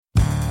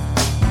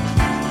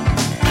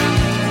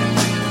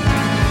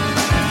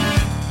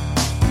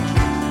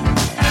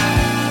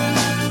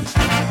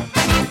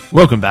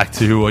Welcome back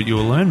to What You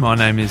Will Learn. My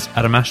name is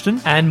Adam Ashton.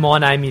 And my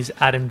name is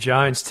Adam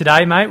Jones.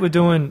 Today, mate, we're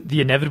doing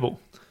The Inevitable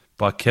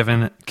By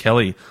Kevin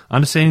Kelly.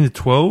 Understanding the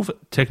 12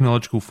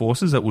 technological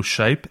forces that will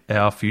shape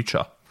our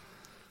future.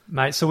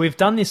 Mate, so we've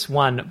done this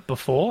one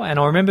before, and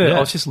I remember I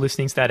was just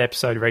listening to that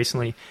episode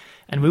recently,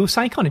 and we were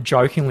saying kind of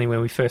jokingly when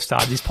we first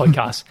started this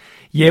podcast,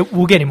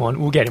 we'll get him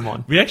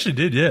on. We actually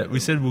did, yeah. We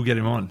said we'll get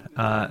him on.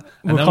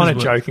 We were kind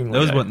of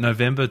jokingly. That was,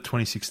 November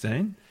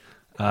 2016?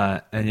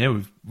 And yeah,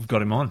 we've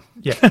got him on.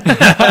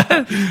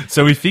 Yeah.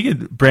 So we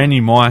figured brand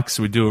new mics,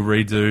 we'd do a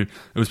redo.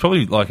 It was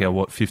probably like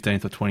our,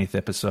 15th or 20th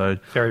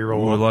episode. Very raw.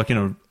 We were like in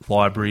a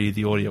library,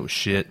 the audio was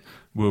shit.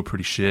 We were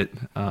pretty shit.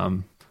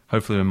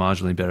 Hopefully we're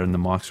marginally better and the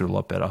mics are a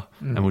lot better.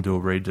 And we'll do a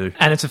redo.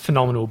 And it's a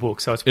phenomenal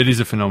book. It is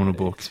a phenomenal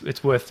book.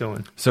 It's worth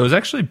doing. So it was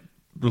actually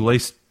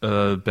released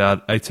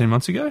about 18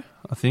 months ago,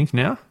 I think,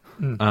 now.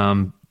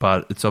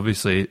 But it's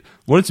obviously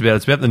what it's about.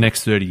 It's about the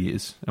next 30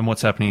 years and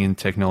what's happening in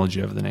technology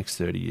over the next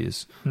 30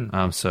 years.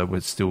 So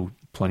we're still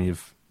plenty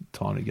of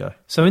time to go.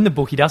 So in the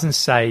book, he doesn't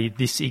say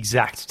this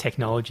exact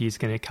technology is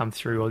going to come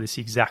through or this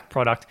exact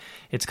product.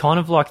 It's kind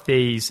of like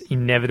these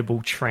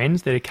inevitable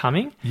trends that are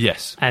coming.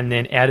 Yes. And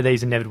then out of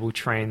these inevitable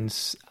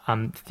trends,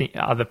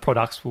 other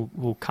products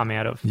will come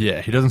out of.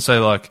 Yeah. He doesn't say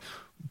like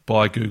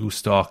buy Google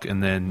stock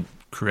and then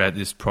create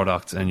this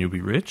product and you'll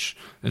be rich.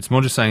 It's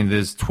more just saying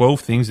there's 12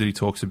 things that he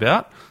talks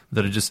about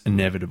that are just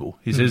inevitable.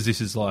 He says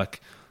this is like,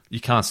 you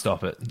can't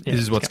stop it. Yeah,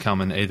 this is what's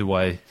coming either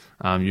way.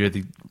 You're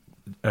either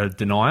a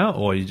denier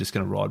or you're just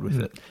going to ride with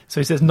it. So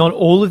he says not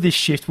all of this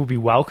shift will be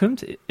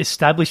welcomed.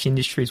 Established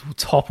industries will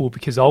topple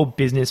because old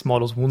business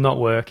models will not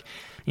work.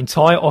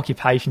 Entire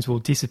occupations will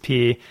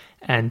disappear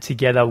and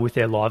together with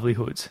their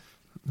livelihoods.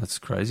 That's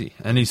crazy.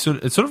 And it's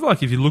sort of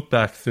like if you look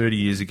back 30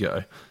 years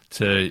ago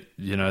to,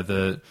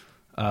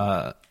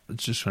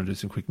 just trying to do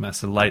some quick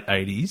maths, the late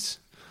 80s,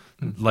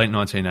 late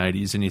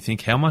 1980s, and you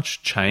think how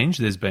much change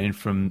there's been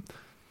from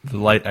the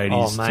late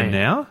 80s to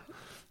now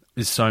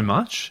is so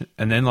much.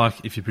 And then like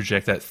if you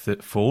project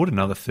that forward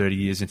another 30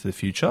 years into the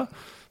future,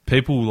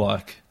 people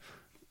like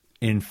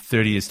in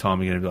 30 years time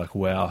are going to be like,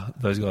 wow,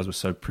 those guys were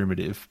so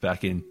primitive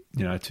back in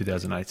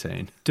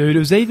 2018. Dude, it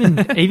was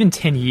even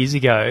 10 years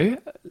ago,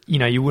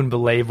 you wouldn't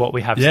believe what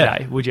we have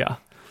today, would you?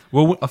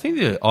 Well, I think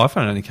the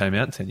iPhone only came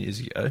out 10 years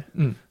ago.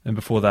 And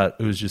before that,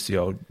 it was just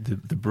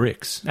the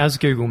bricks. That was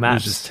Google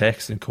Maps. It was just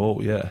text and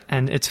call, yeah.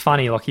 And it's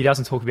funny, like he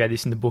doesn't talk about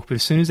this in the book, but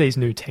as soon as these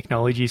new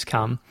technologies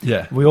come,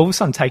 we all of a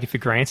sudden take it for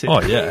granted.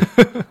 Oh, yeah.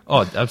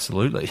 Oh,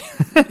 absolutely.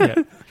 Yeah.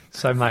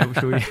 So, mate,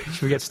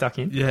 should we get stuck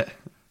in? Yeah.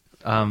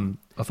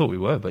 I thought we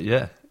were, but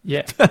yeah.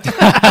 Yeah.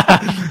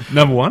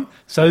 Number one.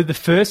 So the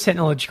first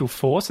technological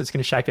force that's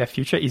going to shape our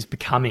future is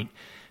becoming.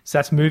 So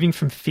that's moving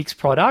from fixed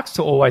products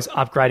to always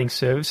upgrading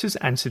services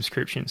and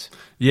subscriptions.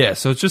 Yeah,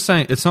 so it's just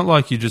saying it's not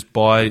like you just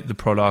buy the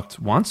product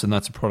once and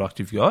that's a product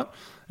you've got.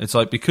 It's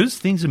like because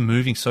things are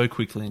moving so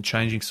quickly and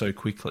changing so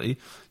quickly,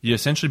 you're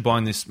essentially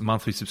buying this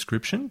monthly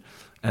subscription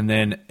and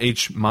then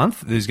each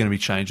month there's going to be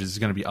changes, there's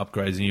going to be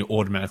upgrades and you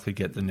automatically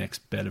get the next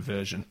better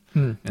version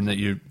and that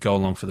you go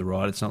along for the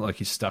ride. It's not like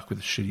you're stuck with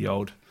a shitty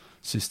old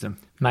system.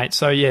 Mate,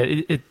 so yeah,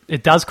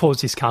 it does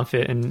cause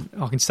discomfort and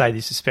I can say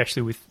this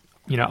especially with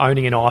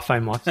owning an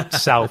iPhone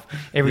myself,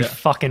 every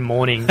fucking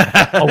morning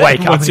I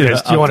wake up and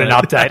goes, do you want an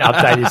update?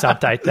 Update this,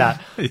 update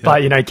that. Yeah.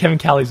 But, Kevin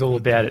Kelly's all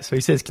about it. So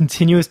he says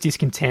continuous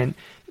discontent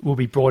will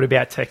be brought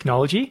about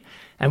technology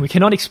and we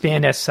cannot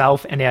expand our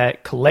self and our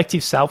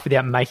collective self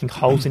without making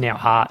holes in our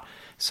heart.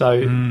 So,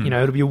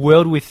 it'll be a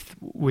world with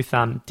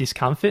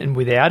discomfort and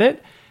without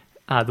it,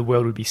 the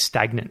world would be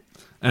stagnant.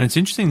 And it's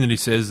interesting that he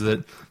says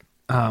that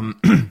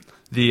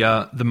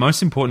the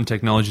most important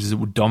technologies that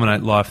would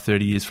dominate life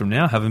 30 years from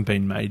now haven't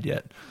been made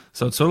yet.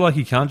 So it's sort of like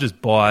you can't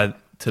just buy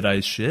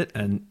today's shit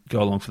and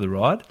go along for the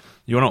ride.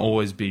 You want to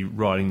always be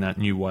riding that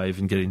new wave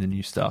and getting the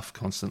new stuff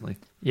constantly.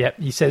 Yeah,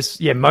 he says,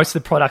 most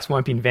of the products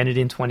won't be invented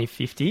in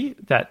 2050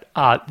 that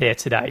are there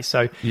today.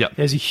 So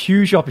there's a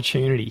huge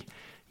opportunity.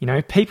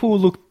 People will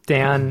look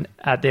down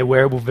at their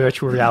wearable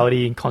virtual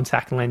reality and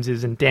contact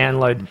lenses and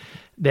download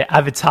their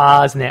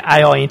avatars and their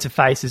AI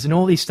interfaces and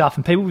all this stuff.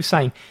 And people were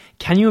saying,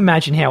 can you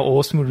imagine how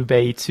awesome it would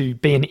be to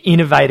be an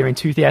innovator in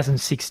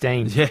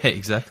 2016? Yeah,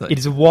 exactly. It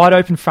is a wide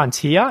open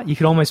frontier. You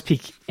could almost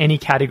pick any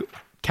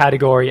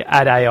category,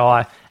 add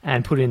AI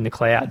and put it in the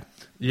cloud.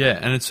 Yeah,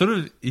 and it's sort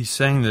of, he's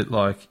saying that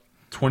like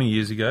 20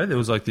 years ago, there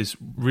was like this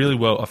really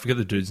I forget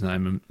the dude's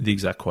name and the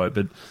exact quote,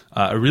 but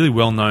a really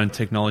well-known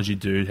technology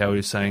dude, how he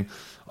was saying,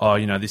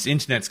 this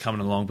internet's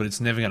coming along, but it's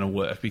never going to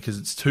work because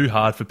it's too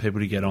hard for people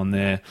to get on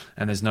there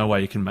and there's no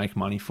way you can make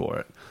money for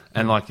it.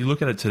 And like you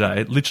look at it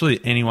today, literally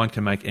anyone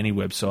can make any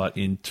website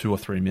in 2 or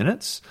 3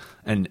 minutes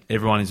and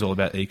everyone is all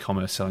about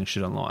e-commerce selling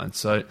shit online.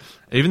 So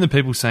even the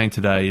people saying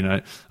today,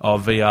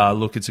 VR,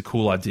 look, it's a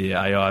cool idea,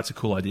 AI, it's a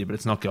cool idea, but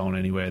it's not going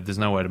anywhere. There's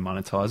no way to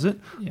monetize it.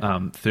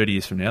 Yeah. 30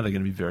 years from now, they're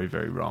going to be very,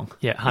 very wrong.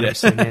 Yeah,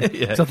 100%.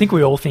 Yeah. So I think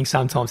we all think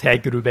sometimes how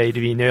good it would be to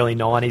be in the early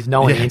 90s,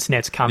 knowing the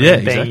internet's coming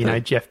and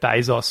being, Jeff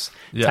Bezos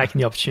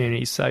taking the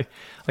opportunities. So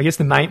I guess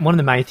one of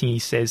the main things he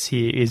says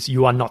here is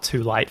you are not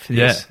too late for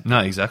this. Yeah, no,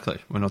 exactly.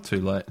 We're not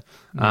too late.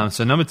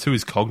 So number 2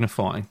 is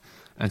cognifying.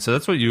 And so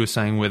that's what you were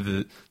saying, where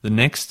the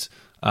next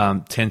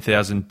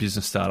 10,000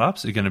 business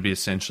startups are going to be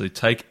essentially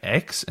take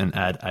X and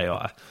add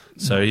AI.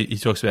 So he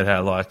talks about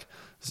how like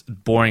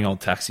boring old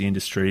taxi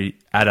industry,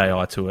 add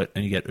AI to it,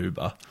 and you get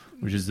Uber,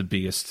 which is the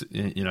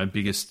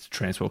biggest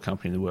transport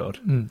company in the world.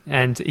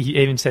 And he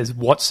even says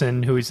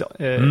Watson, who is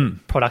a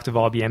product of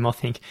IBM, I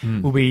think,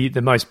 will be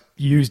the most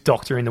used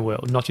doctor in the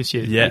world, not just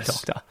your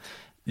doctor.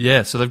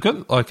 Yeah, so they've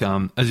got like,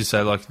 as you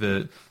say, like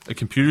the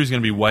computer is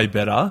going to be way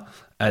better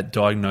at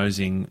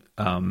diagnosing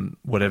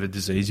whatever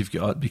disease you've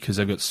got because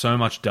they've got so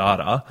much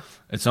data.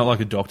 It's not like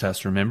a doctor has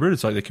to remember it.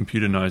 It's like the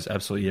computer knows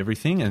absolutely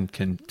everything and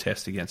can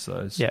test against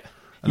those. Yeah,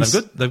 and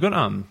they've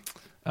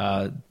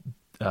got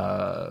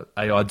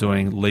AI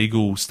doing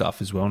legal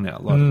stuff as well now,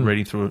 like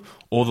reading through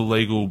all the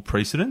legal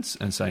precedents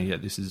and saying, yeah,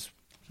 this is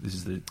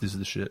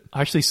the shit.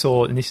 I actually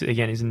saw, and this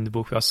again is in the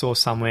book, I saw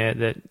somewhere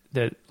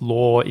that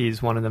law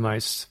is one of the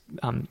most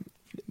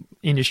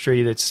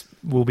industry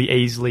will be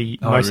easily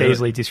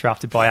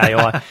disrupted by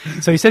AI.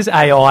 So he says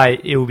AI,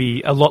 it will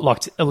be a lot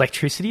like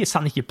electricity. It's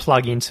something you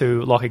plug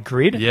into like a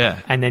grid,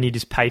 and then you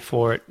just pay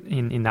for it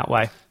in that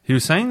way. He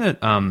was saying that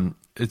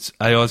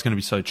AI is going to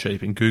be so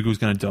cheap and Google's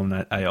going to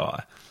dominate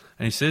AI.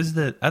 And he says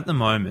that at the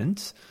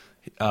moment,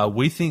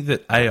 we think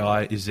that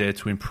AI is there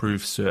to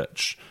improve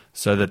search,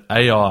 so that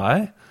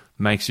AI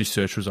makes your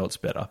search results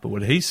better. But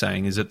what he's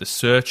saying is that the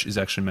search is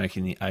actually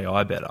making the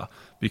AI better,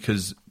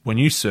 because when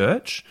you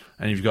search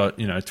and you've got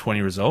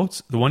 20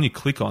 results, the one you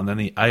click on, then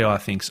the AI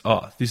thinks,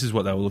 oh, this is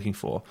what they were looking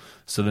for.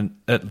 So then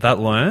that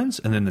learns,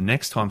 and then the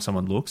next time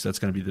someone looks, that's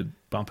going to be the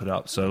bump it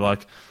up. So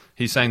like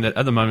he's saying that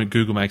at the moment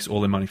Google makes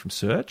all their money from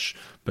search,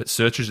 but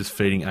search is just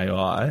feeding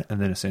AI, and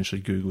then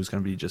essentially Google is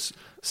going to be just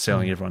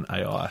selling everyone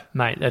AI.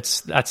 Mate,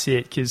 that's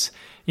it. Because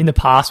in the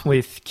past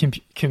with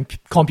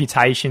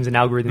computations and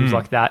algorithms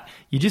like that,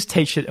 you just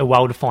teach it a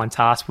well-defined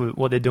task.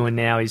 What they're doing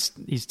now is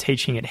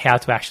teaching it how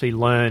to actually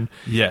learn.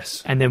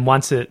 Yes. And then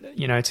once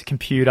it's a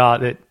computer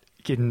that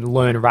can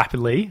learn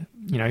rapidly,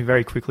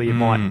 very quickly, it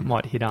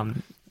might hit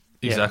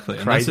Exactly.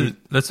 crazy. And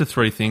that's the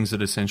 3 things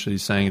that essentially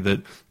is saying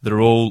that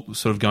they're all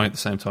sort of going at the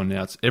same time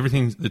now. It's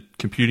everything, the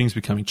computing's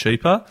becoming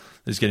cheaper,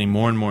 there's getting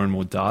more and more and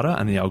more data,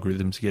 and the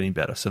algorithms are getting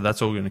better. So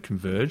that's all going to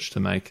converge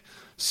to make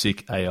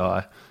sick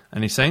AI.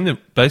 And he's saying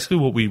that basically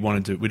what we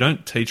want to do, we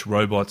don't teach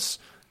robots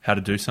how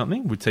to do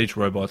something, we teach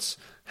robots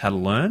how to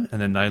learn,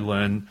 and then they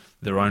learn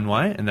their own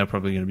way, and they're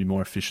probably going to be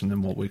more efficient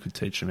than what we could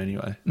teach them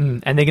anyway.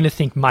 And they're going to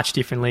think much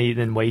differently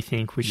than we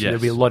think, which there'll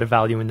be a lot of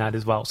value in that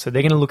as well. So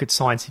they're going to look at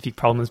scientific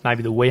problems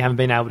maybe that we haven't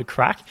been able to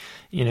crack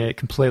in a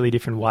completely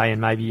different way, and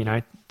maybe,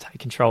 take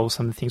control of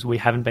some of the things we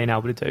haven't been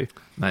able to do.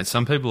 Mate,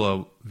 some people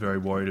are very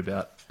worried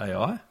about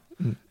AI,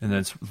 and then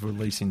it's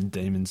releasing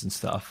demons and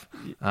stuff.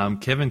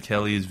 Kevin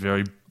Kelly is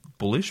very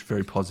bullish,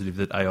 very positive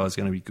that AI is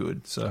going to be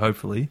good. So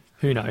hopefully...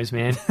 Who knows,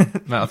 man?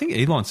 Mate, I think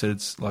Elon said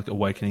it's like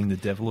awakening the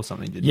devil or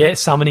something, didn't he? Yeah,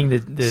 summoning the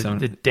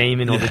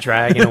demon or the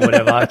dragon or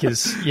whatever.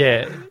 Because,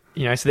 so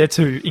they're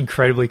 2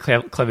 incredibly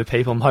clever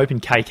people. I'm hoping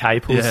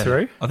KK pulls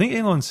through. I think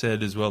Elon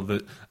said as well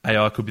that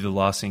AI could be the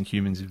last thing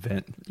humans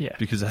invent. Yeah.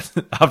 Because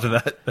after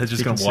that, they're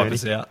just going to wipe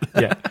us out.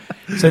 Yeah.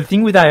 So the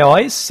thing with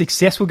AI is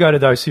success will go to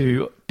those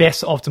who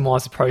best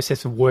optimize the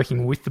process of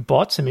working with the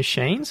bots and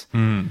machines.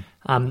 And,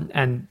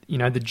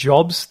 the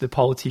jobs the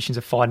politicians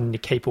are fighting to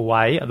keep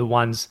away are the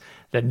ones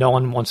that no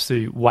one wants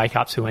to wake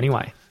up to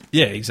anyway.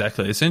 Yeah,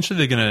 exactly. Essentially,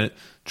 they're going to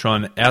try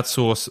and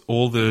outsource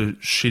all the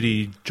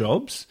shitty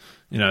jobs,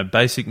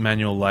 basic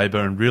manual labor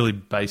and really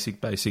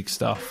basic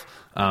stuff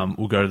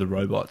will go to the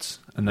robots.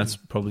 And that's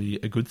probably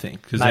a good thing,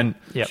 because then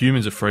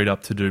humans are freed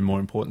up to do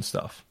more important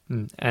stuff.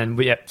 And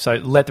so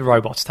let the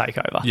robots take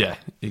over. Yeah,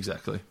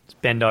 exactly.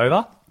 Just bend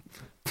over.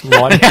 Maybe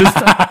not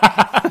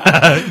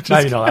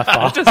that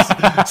far.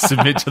 Just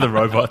submit to the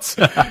robots.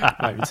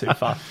 Maybe too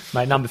far.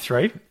 Mate, number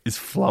 3 is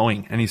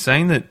flowing. And he's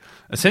saying that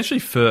essentially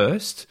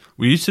first,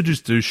 we used to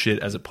just do shit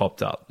as it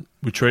popped up.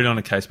 We treat it on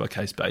a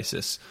case-by-case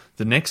basis.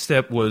 The next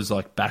step was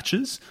like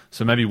batches.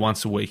 So maybe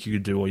once a week you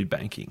could do all your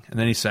banking. And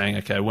then he's saying,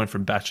 okay, it went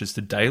from batches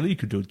to daily. You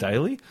could do it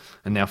daily.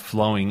 And now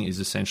flowing is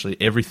essentially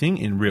everything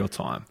in real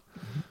time.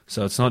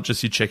 So it's not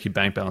just you check your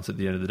bank balance at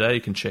the end of the day. You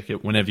can check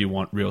it whenever you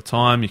want real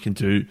time. You can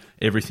do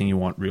everything you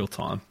want real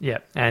time. Yeah,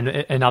 and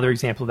another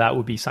example of that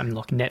would be something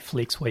like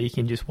Netflix, where you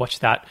can just watch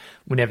that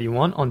whenever you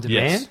want on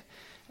demand. Yes.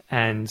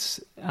 And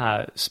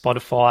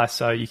Spotify,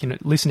 so you can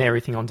listen to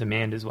everything on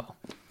demand as well.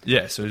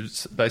 Yeah, so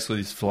it's basically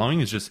this flowing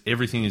is just,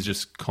 everything is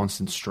just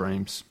constant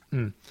streams.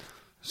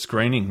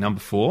 Screening, number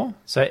 4.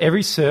 So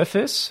every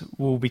surface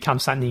will become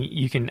something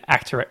you can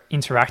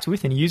interact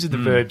with, and he uses the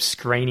verb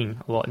screening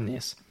a lot in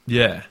this.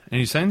 Yeah, and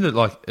he's saying that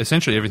like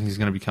essentially everything is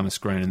going to become a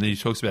screen, and then he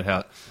talks about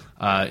how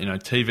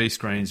TV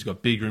screens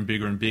got bigger and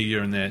bigger and bigger,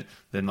 and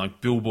then like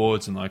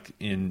billboards and like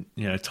in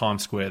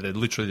Times Square, they're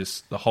literally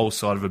just the whole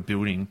side of a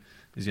building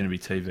is going to be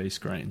TV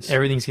screens.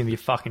 Everything's going to be a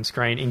fucking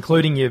screen,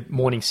 including your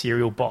morning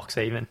cereal box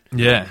even.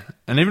 Yeah.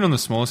 And even on the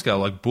smaller scale,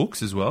 like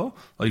books as well.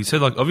 Like you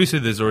said, like obviously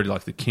there's already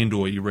like the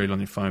Kindle you read on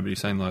your phone, but he's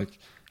saying like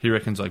he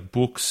reckons like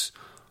books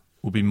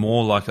will be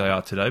more like they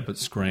are today, but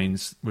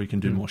screens where you can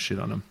do more shit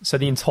on them. So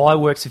the entire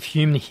works of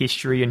human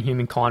history and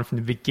humankind from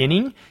the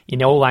beginning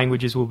in all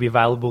languages will be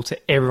available to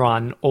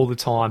everyone all the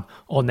time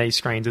on these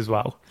screens as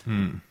well.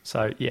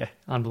 So, yeah,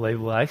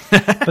 unbelievable, eh?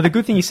 But the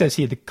good thing he says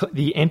here,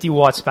 the empty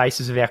white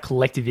spaces of our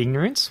collective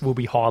ignorance will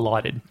be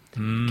highlighted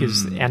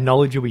because our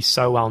knowledge will be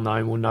so well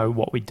known, we'll know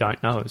what we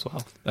don't know as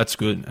well. That's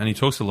good. And he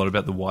talks a lot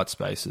about the white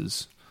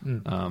spaces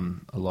a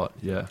lot,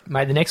 yeah.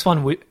 Mate, the next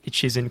one,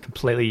 which isn't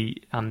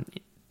completely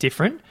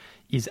different,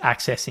 is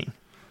accessing.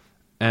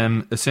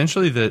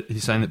 Essentially, that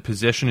he's saying that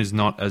possession is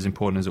not as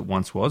important as it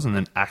once was, and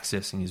then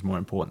accessing is more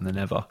important than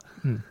ever.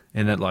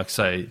 And that, like,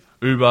 say,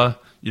 Uber,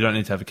 you don't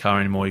need to have a car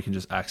anymore. You can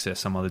just access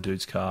some other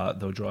dude's car.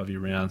 They'll drive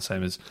you around.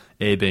 Same as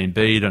Airbnb.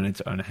 You don't need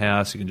to own a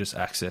house. You can just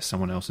access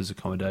someone else's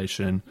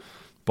accommodation.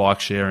 Bike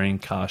sharing,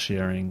 car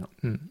sharing,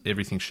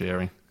 everything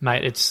sharing.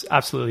 Mate, it's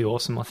absolutely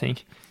awesome, I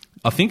think.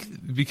 I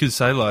think because,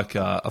 say, like,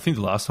 I think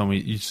the last time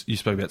you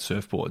spoke about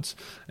surfboards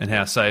and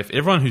how, say, if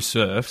everyone who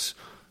surfs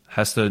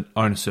has to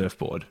own a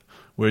surfboard,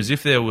 whereas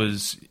if there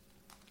was,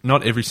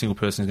 not every single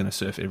person is going to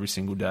surf every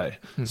single day.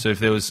 So if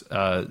there was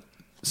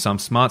some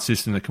smart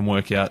system that can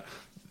work out,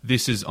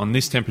 this is on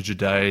this temperature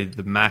day,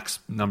 the max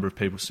number of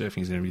people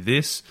surfing is going to be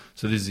this.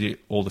 So this is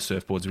all the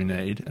surfboards we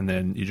need, and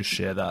then you just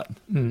share that.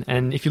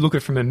 And if you look at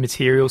it from a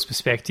materials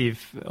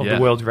perspective of the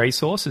world's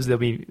resources, there'll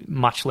be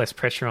much less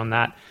pressure on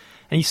that.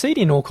 And you see it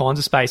in all kinds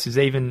of spaces,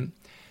 even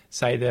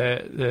say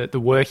the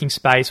working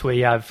space where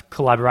you have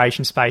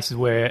collaboration spaces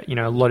where, you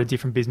know, a lot of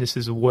different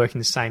businesses will work in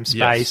the same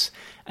space,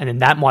 and then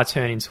that might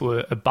turn into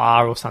a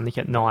bar or something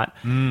at night.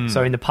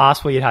 So in the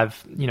past where you'd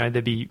have, you know,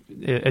 there'd be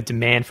a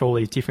demand for all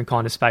these different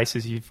kind of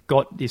spaces, you've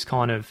got this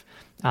kind of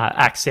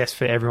access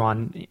for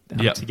everyone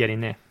to get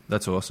in there.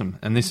 That's awesome.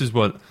 And this is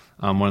what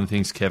one of the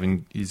things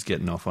Kevin is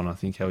getting off on, I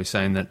think, how he's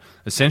saying that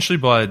essentially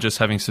by just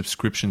having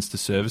subscriptions to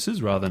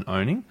services rather than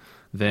owning,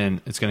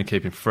 then it's going to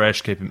keep him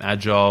fresh, keep him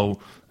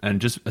agile, and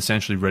just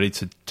essentially ready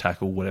to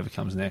tackle whatever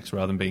comes next,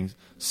 rather than being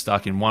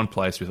stuck in one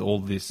place with all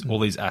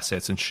these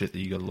assets and shit that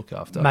you got to look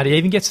after. Mate, he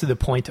even gets to the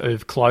point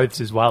of clothes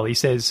as well. He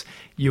says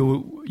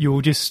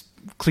you'll just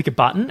click a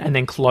button and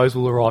then clothes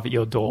will arrive at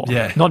your door.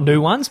 Yeah. Not new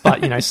ones,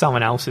 but, you know,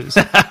 someone else's.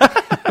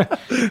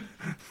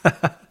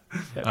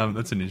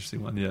 That's an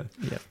interesting one, yeah.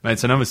 Mate,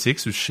 so number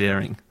 6 was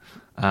sharing.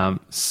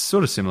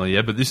 Sort of similar,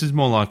 yeah, but this is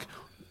more like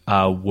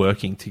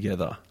working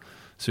together.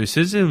 So he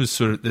says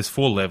there's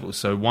 4 levels.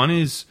 So one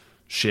is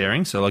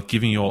sharing, so like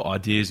giving your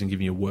ideas and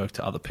giving your work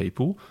to other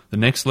people. The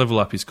next level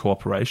up is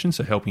cooperation,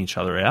 so helping each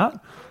other out.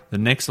 The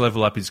next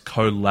level up is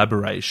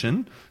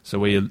collaboration, so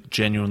where you're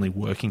genuinely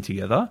working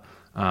together.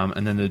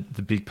 And then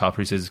the big part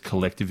he says is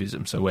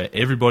collectivism, so where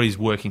everybody's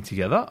working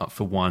together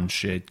for one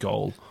shared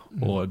goal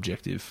or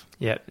objective.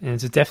 Yeah, and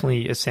it's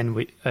definitely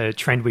a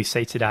trend we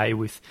see today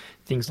with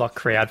things like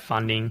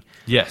crowdfunding.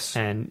 Yes.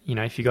 And, you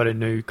know, if you've got a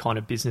new kind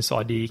of business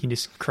idea, you can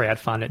just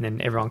crowdfund it and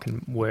then everyone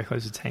can work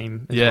as a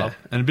team as well.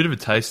 And a bit of a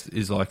taste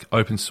is like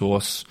open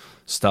source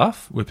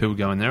stuff where people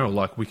go in there, or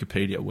like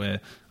Wikipedia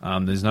where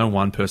there's no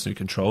one person who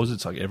controls it.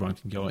 It's like everyone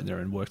can go in there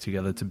and work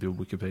together to build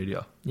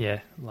Wikipedia. Yeah,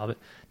 love it.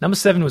 Number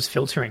 7 was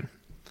filtering.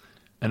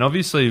 And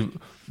obviously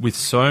with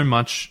so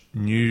much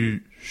new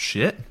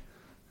shit,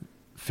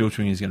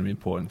 filtering is going to be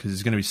important because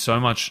there's going to be so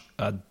much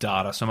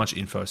data, so much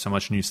info, so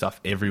much new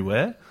stuff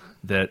everywhere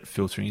that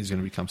filtering is going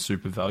to become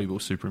super valuable,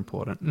 super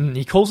important.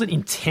 He calls it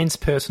intense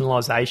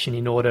personalization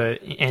in order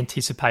to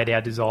anticipate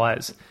our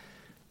desires.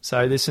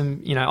 So there's some,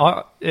 you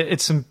know,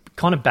 it's some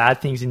kind of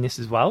bad things in this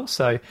as well.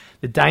 So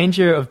the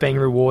danger of being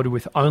rewarded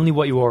with only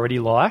what you already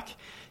like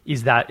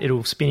is that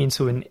it'll spin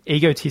into an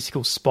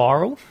egotistical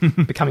spiral,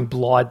 becoming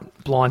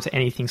blind to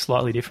anything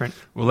slightly different.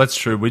 Well, that's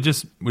true. We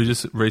just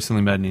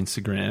recently made an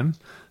Instagram,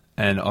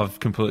 and I've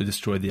completely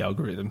destroyed the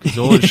algorithm because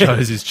all it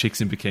shows is chicks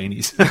in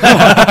bikinis.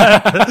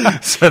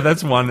 So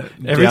that's one.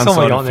 Every time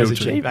I go on, there's a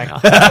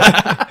G-banger.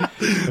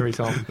 Every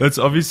time. That's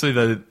obviously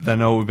they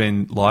know what we've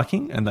been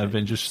liking, and they've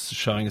been just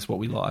showing us what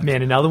we like.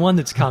 Man, another one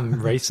that's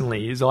come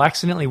recently is I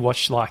accidentally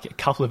watched like a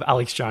couple of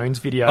Alex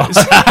Jones videos.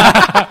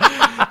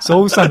 So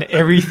all of a sudden,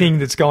 everything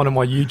that's going on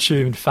my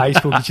YouTube and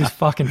Facebook is just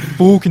fucking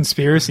full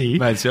conspiracy.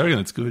 Mate, see, I reckon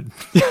it's good.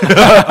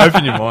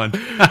 Open your mind.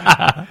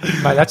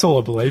 Mate, that's all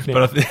I believe now.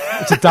 But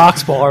it's a dark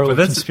spiral of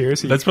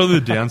conspiracy. That's probably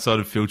the downside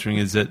of filtering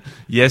is that,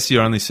 yes,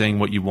 you're only seeing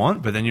what you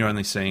want, but then you're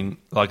only seeing,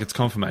 like, it's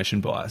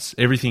confirmation bias.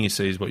 Everything you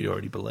see is what you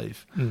already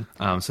believe.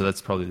 So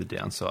that's probably the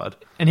downside.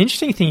 An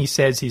interesting thing he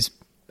says is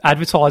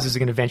advertisers are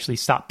going to eventually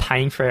start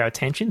paying for our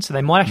attention. So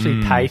they might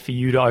actually pay for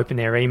you to open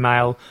their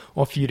email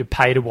or for you to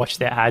pay to watch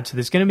their ad. So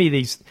there's going to be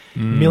these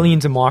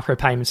millions of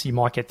micropayments you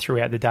might get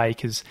throughout the day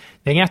because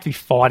they're going to have to be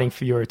fighting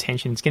for your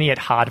attention. It's going to get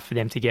harder for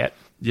them to get.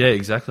 Yeah,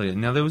 exactly.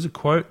 Now, there was a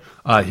quote.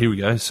 Here we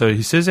go. So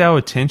he says our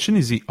attention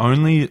is the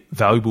only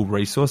valuable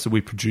resource that we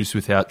produce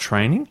without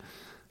training.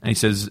 And he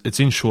says it's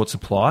in short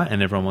supply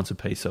and everyone wants a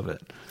piece of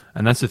it.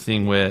 And that's the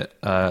thing where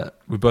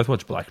we both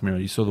watched Black Mirror.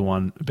 You saw the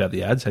one about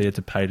the ads, how you had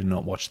to pay to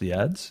not watch the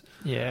ads.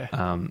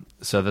 Yeah.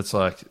 So that's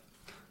like,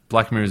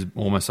 Black Mirror is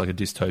almost like a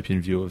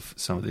dystopian view of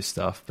some of this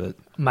stuff. But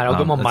mate, I'll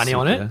put my money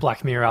on it. Yeah.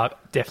 Black Mirror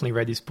definitely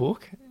read this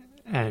book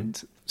and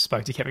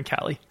spoke to Kevin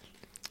Kelly.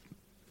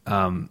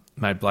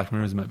 Mate, Black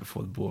Mirror was made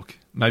before the book.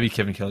 Maybe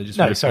Kevin Kelly just...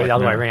 No, sorry, Black the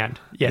other Mirror. way around.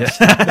 Yes.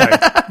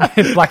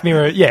 No. Black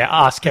Mirror, yeah,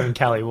 ask Kevin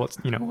Kelly what's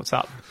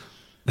up.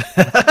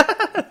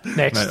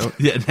 Next. Mate,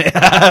 yeah,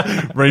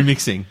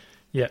 remixing.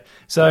 Yeah.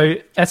 So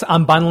that's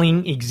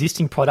unbundling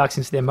existing products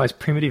into their most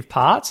primitive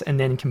parts and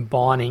then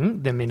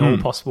combining them in all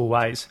possible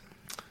ways.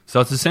 So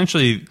it's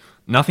essentially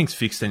nothing's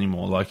fixed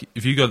anymore. Like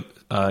if you got,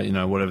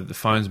 whatever, the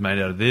phone's made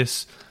out of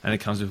this and it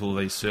comes with all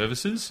these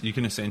services, you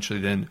can essentially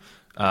then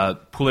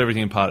pull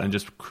everything apart and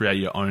just create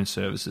your own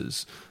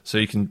services. So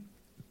you can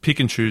pick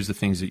and choose the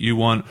things that you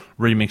want,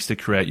 remix to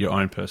create your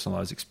own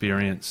personalized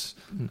experience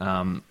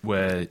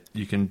where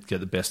you can get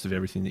the best of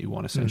everything that you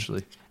want,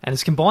 essentially. And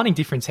it's combining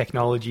different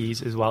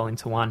technologies as well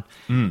into one.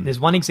 There's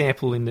one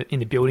example in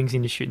the buildings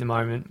industry at the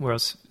moment where I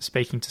was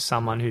speaking to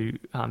someone who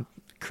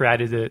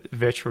created a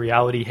virtual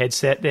reality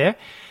headset there.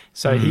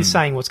 So he's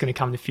saying what's going to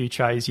come in the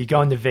future is you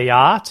go into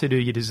VR to do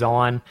your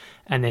design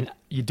and then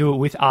you do it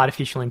with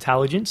artificial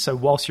intelligence. So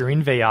whilst you're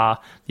in VR,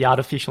 the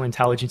artificial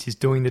intelligence is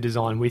doing the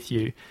design with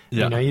you.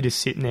 Yeah. You know, you're just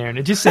sitting there and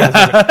it just sounds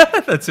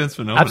like That sounds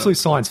phenomenal. absolute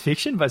science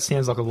fiction, but it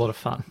sounds like a lot of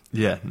fun.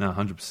 Yeah, no,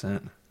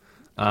 100%.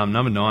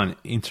 Number 9,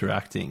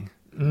 interacting.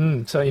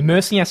 So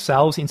immersing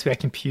ourselves into our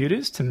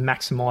computers to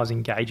maximize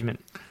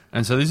engagement.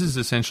 And so this is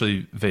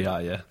essentially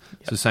VR, yeah? Yep.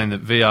 So saying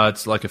that VR,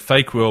 it's like a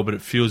fake world, but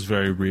it feels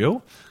very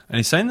real. And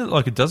he's saying that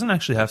like it doesn't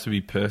actually have to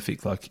be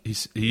perfect. Like he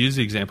used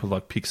the example of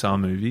like Pixar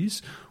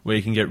movies where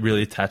you can get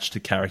really attached to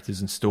characters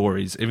and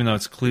stories, even though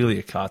it's clearly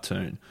a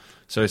cartoon.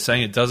 So he's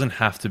saying it doesn't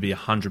have to be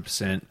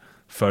 100%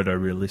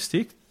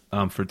 photorealistic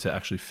for it to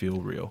actually feel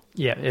real.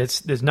 Yeah,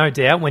 there's no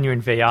doubt when you're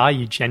in VR,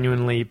 you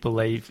genuinely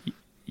believe,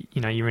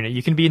 you're in it.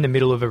 You can be in the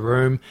middle of a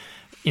room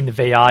in the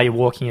VR, you're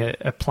walking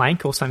a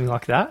plank or something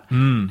like that,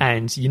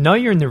 and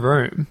you're in the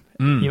room.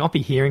 You might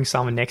be hearing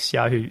someone next to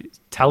you who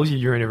tells you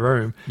you're in a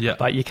room,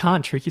 but you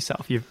can't trick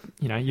yourself.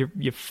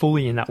 You're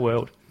fully in that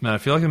world. Man, I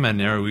feel like a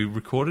mad error. We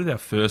recorded our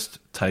first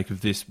take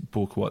of this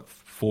book,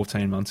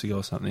 14 months ago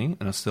or something,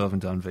 and I still haven't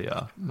done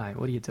VR. Mate,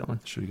 what are you doing?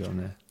 Should we go on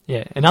there?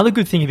 Yeah, another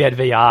good thing about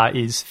VR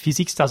is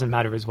physics doesn't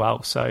matter as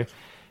well. So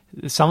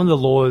some of the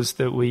laws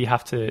that we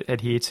have to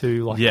adhere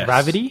to, like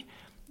gravity,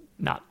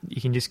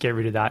 you can just get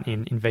rid of that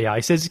in VR.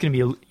 He says it's going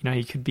to be,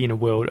 you could be in a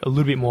world a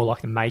little bit more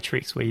like the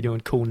Matrix where you're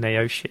doing cool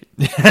Neo shit.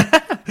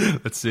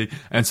 Let's see.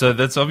 And so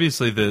that's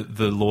obviously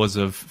the laws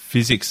of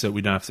physics that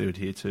we don't have to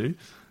adhere to.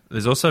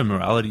 There's also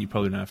morality you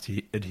probably don't have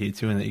to adhere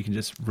to, and that you can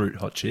just root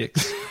hot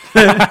chicks.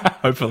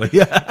 Hopefully.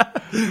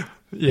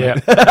 Yeah.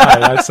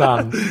 That's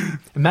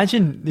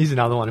imagine, here's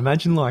another one.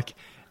 Imagine like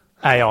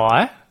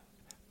AI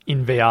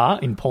in VR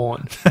in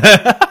porn.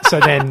 So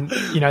then,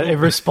 it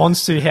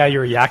responds to how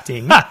you're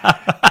reacting.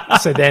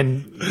 So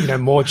then,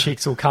 more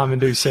chicks will come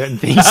and do certain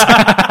things.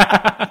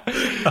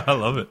 I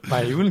love it.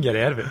 Mate, you wouldn't get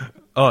out of it.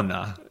 Oh,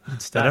 nah.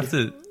 They'd have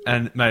to,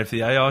 and mate, if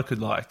the AI could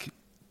like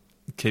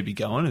keep you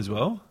going as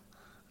well,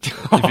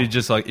 if you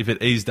just like, if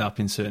it eased up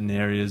in certain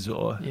areas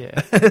or...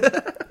 Yeah.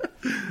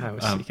 That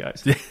was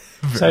sickos. Yeah,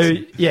 so,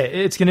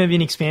 it's going to be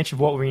an expansion of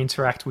what we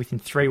interact with in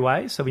 3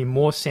 ways. So, there'll be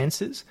more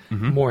senses,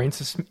 more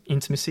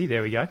intimacy,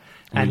 there we go,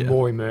 and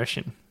more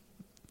immersion.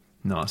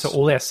 Nice. So,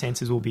 all our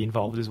senses will be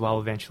involved as well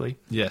eventually.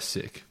 Yeah,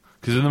 sick.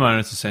 Because at the moment,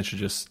 it's essentially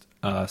just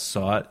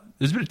sight.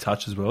 There's a bit of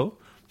touch as well.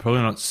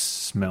 Probably not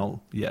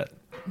smell yet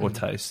or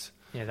taste.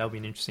 Yeah, that'll be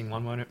an interesting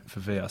one, won't it?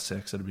 For VR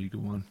sex, that'll be a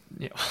good one.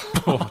 Yeah.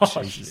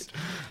 Oh, Jesus.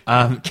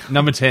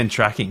 Number 10,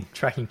 tracking.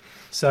 Tracking.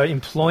 So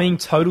employing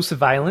total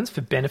surveillance for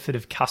benefit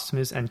of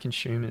customers and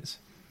consumers.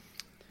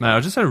 Mate, I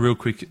just had a real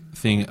quick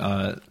thing.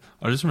 I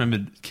just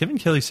remembered Kevin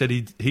Kelly said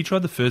he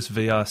tried the first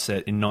VR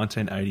set in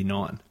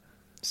 1989.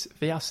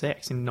 VR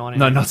sex in 19...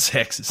 No, not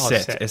sex.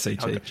 Set. set.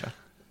 S-E-T. Oh, gotcha.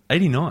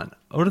 89.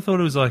 I would have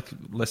thought it was like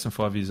less than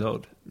 5 years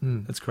old.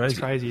 That's crazy. It's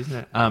crazy, isn't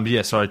it? But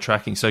yeah, sorry,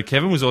 tracking. So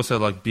Kevin was also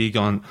like big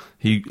on,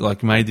 he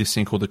like made this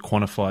thing called the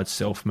quantified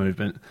self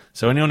movement.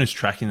 So anyone who's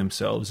tracking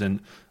themselves, and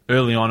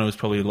early on it was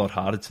probably a lot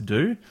harder to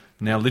do.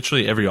 Now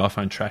literally every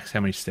iPhone tracks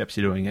how many steps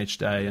you're doing each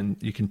day, and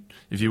you can,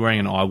 if you're wearing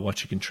an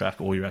iWatch, you can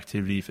track all your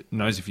activity. If it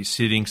knows if you're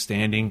sitting,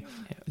 standing,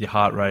 your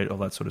heart rate, all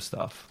that sort of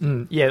stuff.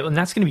 Yeah, and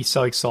that's going to be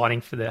so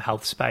exciting for the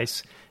health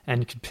space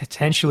and could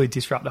potentially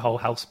disrupt the whole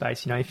health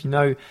space. If you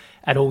know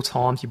at all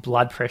times your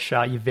blood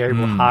pressure, your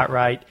variable heart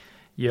rate,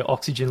 your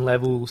oxygen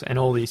levels and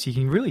all this, you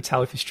can really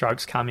tell if a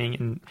stroke's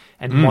coming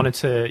and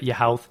monitor your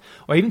health,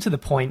 or even to the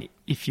point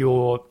if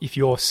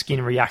your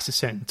skin reacts to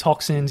certain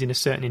toxins in a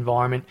certain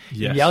environment,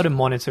 you'll be able to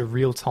monitor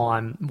real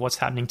time what's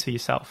happening to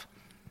yourself.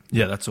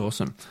 Yeah, that's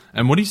awesome.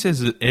 And what he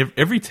says is that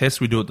every test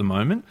we do at the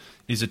moment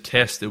is a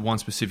test at one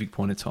specific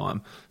point in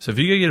time. So if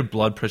you go get a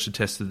blood pressure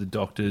test at the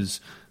doctor's,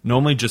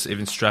 normally just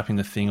even strapping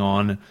the thing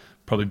on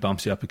probably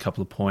bumps you up a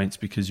couple of points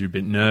because you're a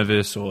bit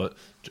nervous or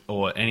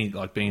any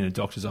like being in a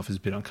doctor's office is a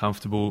bit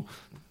uncomfortable.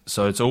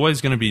 So it's always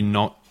going to be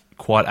not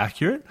quite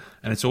accurate,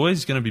 and it's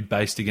always going to be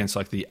based against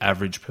like the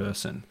average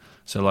person.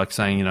 So like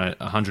saying,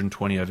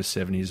 120 over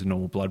 70 is a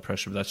normal blood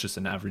pressure, but that's just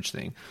an average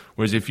thing.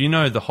 Whereas if you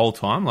know the whole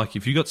time, like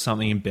if you got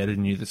something embedded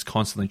in you that's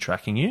constantly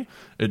tracking you,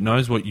 it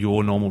knows what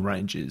your normal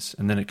range is,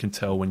 and then it can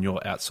tell when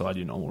you're outside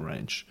your normal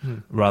range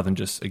rather than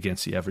just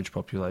against the average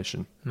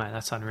population. Mate,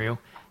 that's unreal.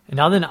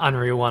 Another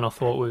unreal one I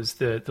thought was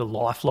the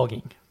life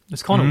logging.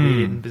 It's kind of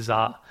weird and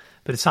bizarre,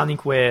 but it's something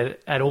where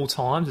at all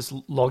times it's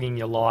logging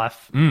your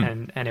life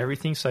and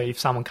everything. So if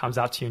someone comes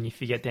up to you and you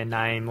forget their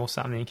name or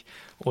something,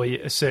 or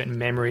a certain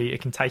memory,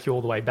 it can take you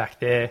all the way back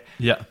there.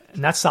 Yeah.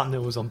 And that's something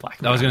that was on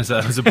Black Mirror. I was going to say,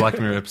 that was a Black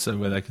Mirror episode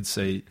where they could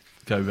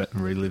go back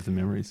and relive the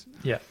memories.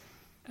 Yeah.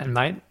 And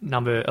mate,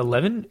 number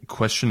 11.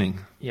 Questioning.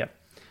 Yeah.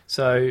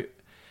 So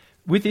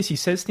with this, he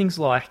says things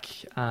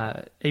like,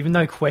 even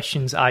though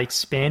questions are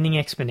expanding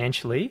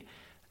exponentially,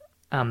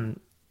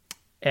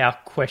 our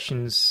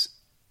questions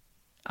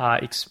are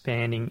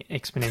expanding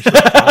exponentially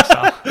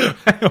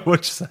faster.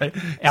 What'd you say?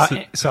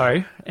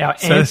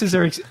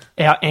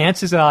 Our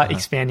answers are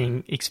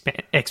expanding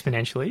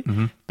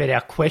exponentially, but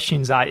our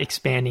questions are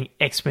expanding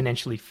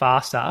exponentially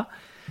faster.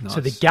 Nice. So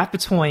the gap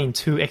between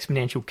two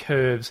exponential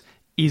curves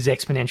is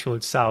exponential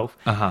itself.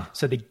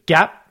 So the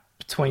gap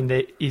between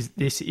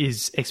this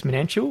is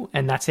exponential,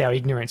 and that's our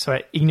ignorance. So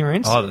our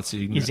ignorance,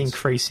 is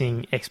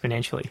increasing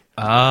exponentially.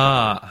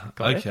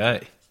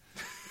 Okay.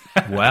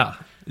 Wow.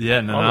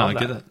 Yeah, I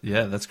get that.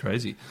 Yeah, that's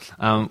crazy.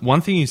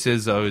 One thing he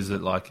says, though, is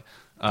that like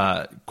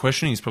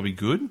questioning is probably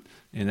good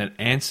in that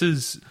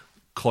answers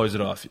close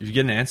it off. If you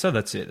get an answer,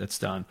 that's it. That's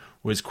done.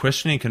 Whereas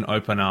questioning can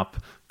open up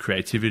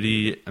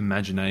creativity,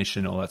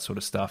 imagination, all that sort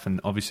of stuff,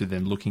 and obviously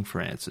then looking for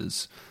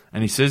answers.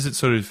 And he says that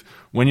sort of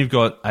when you've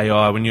got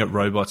AI, when you've got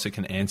robots that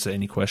can answer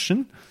any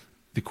question,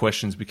 the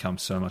questions become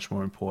so much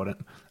more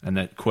important, and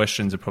that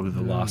questions are probably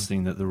the last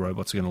thing that the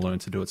robots are going to learn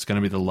to do. It's going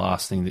to be the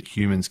last thing that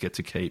humans get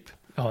to keep.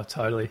 Oh,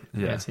 totally.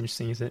 Yeah, it's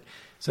interesting, isn't it?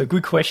 So a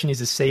good question is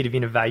the seed of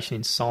innovation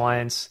in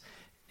science.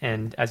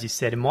 And as you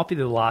said, it might be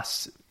the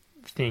last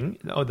thing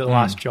or the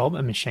last job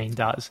a machine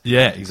does.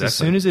 Yeah, exactly. So as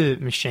soon as a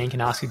machine can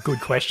ask a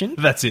good question...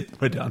 That's it.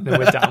 We're done. Then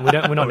we're done.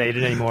 We're not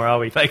needed anymore, are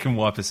we? They can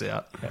wipe us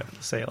out. Yeah,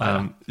 see you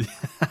later.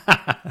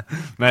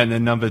 Man,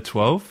 then number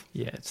 12?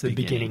 Yeah, it's the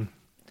beginning.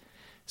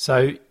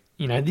 So,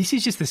 this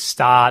is just the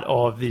start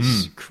of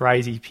this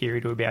crazy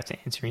period we're about to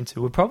enter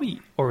into. We're probably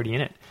already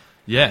in it.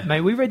 Yeah. Mate,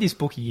 we read this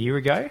book a year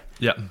ago.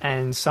 Yeah.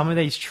 And some of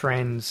these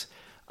trends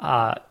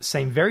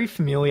seem very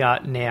familiar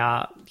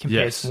now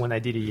compared to when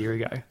they did a year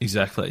ago.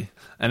 Exactly.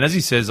 And as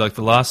he says, like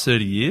the last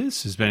 30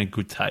 years has been a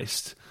good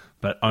taste,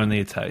 but only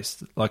a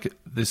taste. Like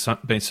there's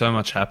been so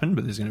much happen,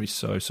 but there's going to be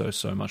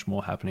so much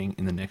more happening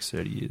in the next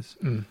 30 years.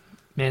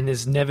 Man,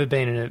 there's never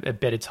been a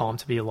better time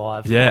to be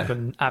alive. Yeah. I've got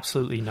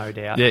absolutely no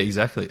doubt. Yeah,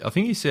 exactly. I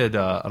think he said,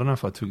 I don't know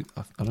if I took...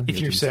 I don't think if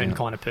you're a certain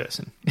kind of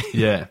person.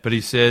 Yeah, but he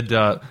said,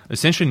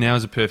 essentially now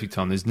is a perfect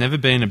time. There's never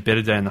been a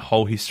better day in the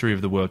whole history of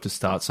the world to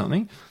start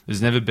something.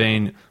 There's never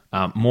been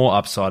more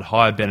upside,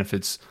 higher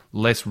benefits,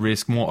 less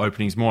risk, more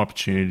openings, more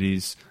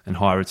opportunities, and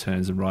higher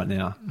returns than right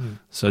now.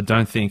 So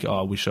don't think,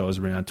 I wish I was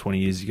around 20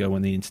 years ago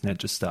when the internet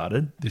just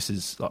started. This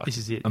is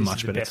it. A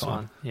much better best time.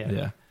 One.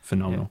 Yeah.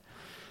 Phenomenal. Yeah.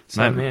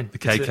 So, man, the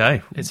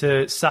KK.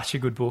 It's such a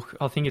good book.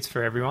 I think it's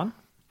for everyone.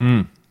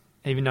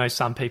 Even though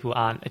some people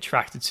aren't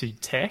attracted to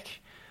tech,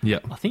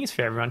 I think it's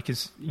for everyone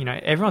because,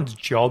 everyone's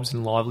jobs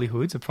and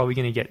livelihoods are probably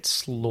going to get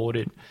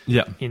slaughtered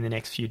in the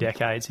next few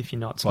decades if you're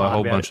not smart by a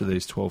whole about bunch it. of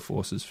these 12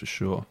 forces for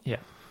sure. Yeah.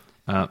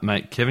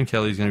 Mate, Kevin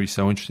Kelly is going to be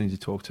so interesting to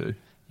talk to.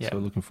 Yeah. So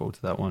we're looking forward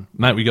to that one.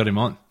 Mate, we got him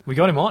on. Yeah.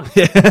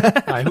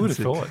 Hey, who would have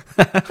thought?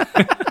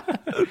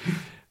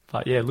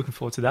 But yeah, looking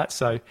forward to that.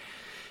 So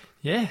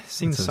yeah,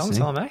 sing the song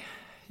time, eh?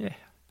 Yeah.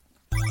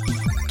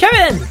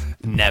 Kevin!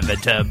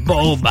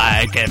 Inevitable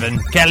by Kevin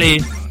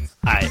Kelly.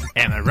 I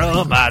am a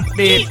robot.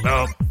 Beep,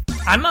 boop.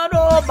 I'm a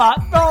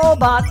robot.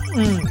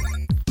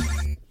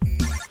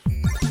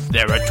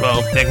 There are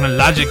 12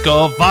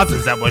 technological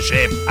forces that will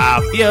shape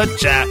our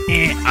future.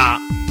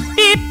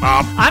 Beep,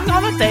 bop. I'm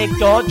gonna take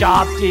your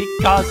job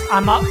because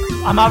I'm a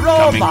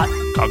robot.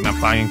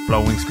 Cognifying,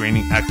 flowing,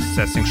 screening,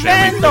 accessing,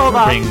 sharing,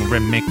 filtering,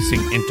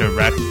 remixing,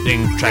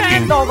 interacting,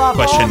 tracking,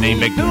 questioning,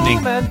 beginning.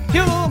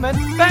 Human,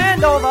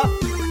 bend over.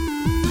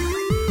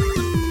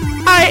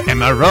 I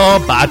am a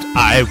robot.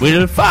 I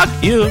will fuck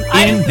you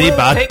in the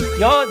butt.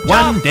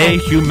 One day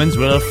humans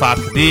will fuck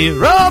the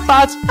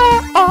robots.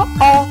 I'm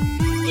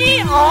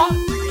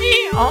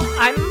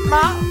a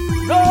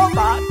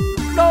robot.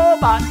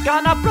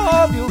 Gonna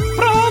probe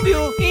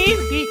you in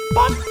the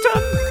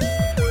bottom.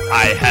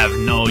 I have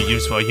no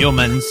use for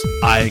humans.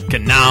 I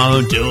can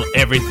now do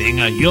everything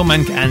a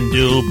human can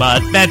do,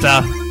 but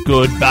better.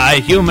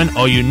 Goodbye, human.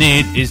 All you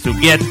need is to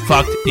get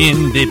fucked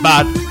in the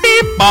butt.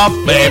 Beep, bop,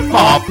 beep,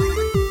 bop.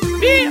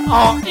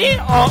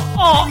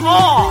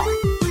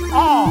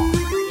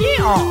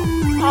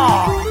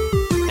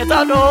 It's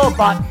a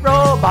robot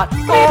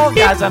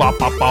orgasm. Beep, bop,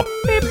 bop, bop.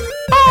 Beep,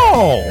 bop.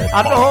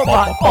 A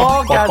robot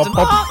orgasm. I'm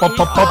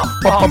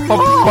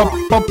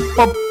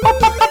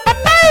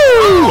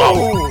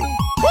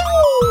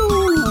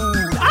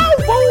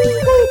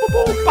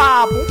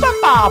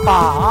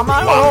a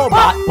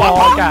robot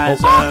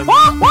orgasm.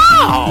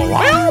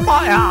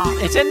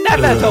 It's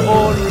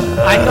inevitable.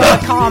 I'm gonna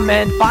come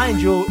and find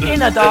you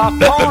in a dark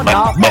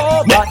corner.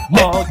 Robot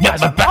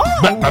orgasm.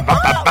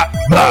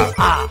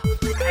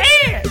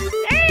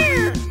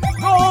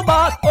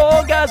 Robot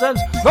orgasms.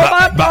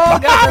 Robot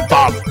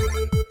orgasms.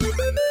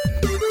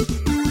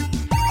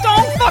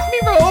 Don't fuck me,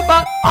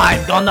 robot.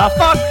 I'm gonna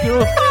fuck you.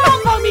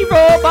 Don't fuck me,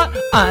 robot.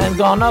 I'm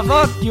gonna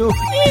fuck you.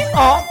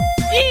 Ee-oh,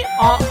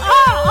 ee-oh,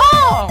 ah,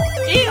 oh,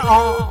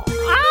 ee-oh,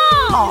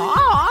 ah,